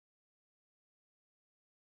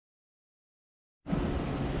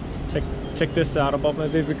Check this out. I bought my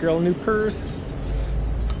baby girl a new purse.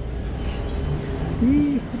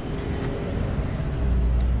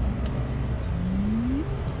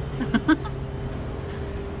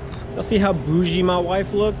 You'll see how bougie my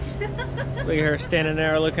wife looks. Look at her standing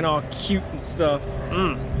there looking all cute and stuff.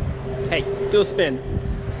 Hey, do a spin.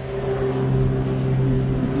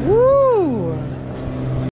 Woo!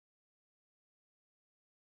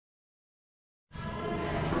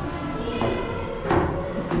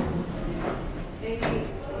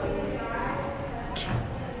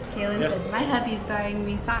 Kaylin said, my hubby's buying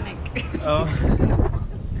me Sonic. Oh.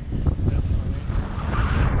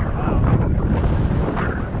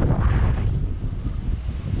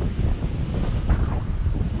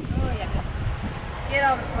 Oh yeah. Get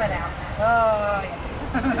all the sweat out. Oh yeah.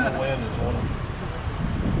 The wind is one.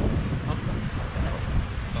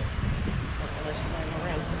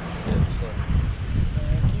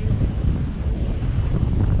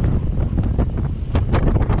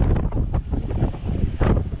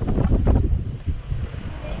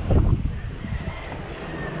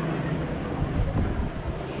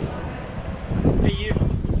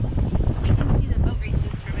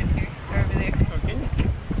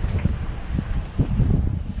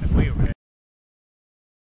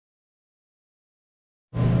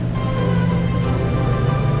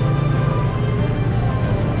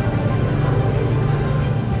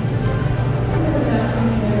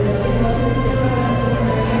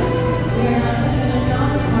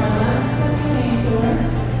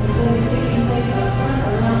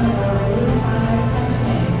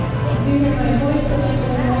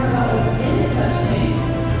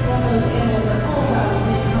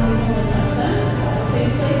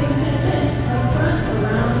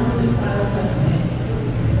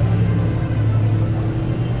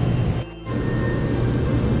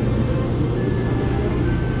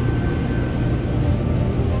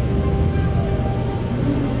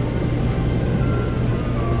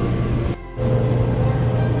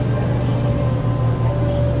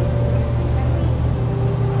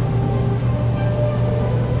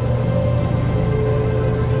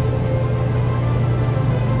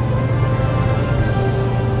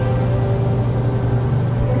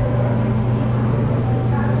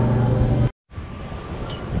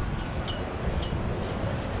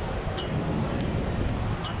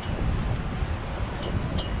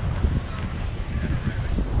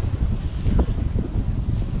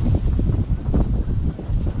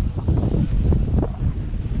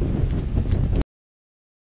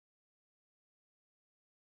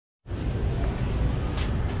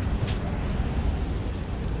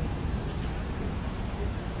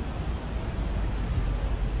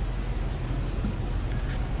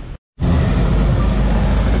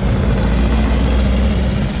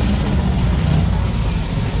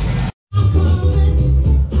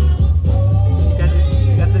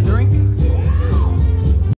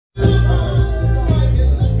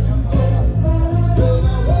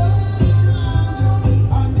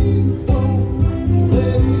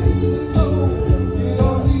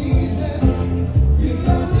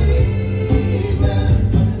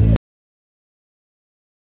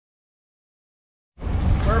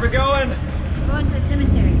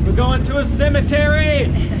 We're going to a cemetery!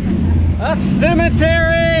 A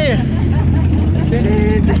cemetery!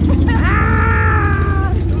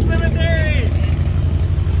 Ah! It's a cemetery!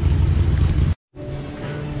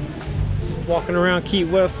 Just walking around Key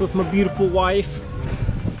West with my beautiful wife.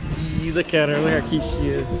 Look at her, look how cute she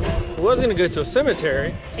is. I was gonna go to a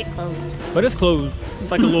cemetery. It closed. But it's closed.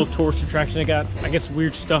 It's like a little tourist attraction. They got, I guess,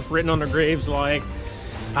 weird stuff written on their graves like,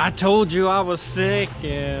 I told you I was sick,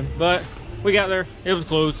 but we got there, it was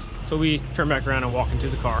closed, so we turned back around and walked into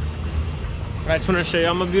the car. I just wanted to show you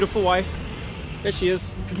I'm my beautiful wife. There she is.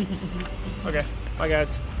 Okay, bye guys.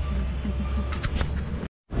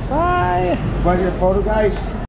 Bye. Want your photo, guys?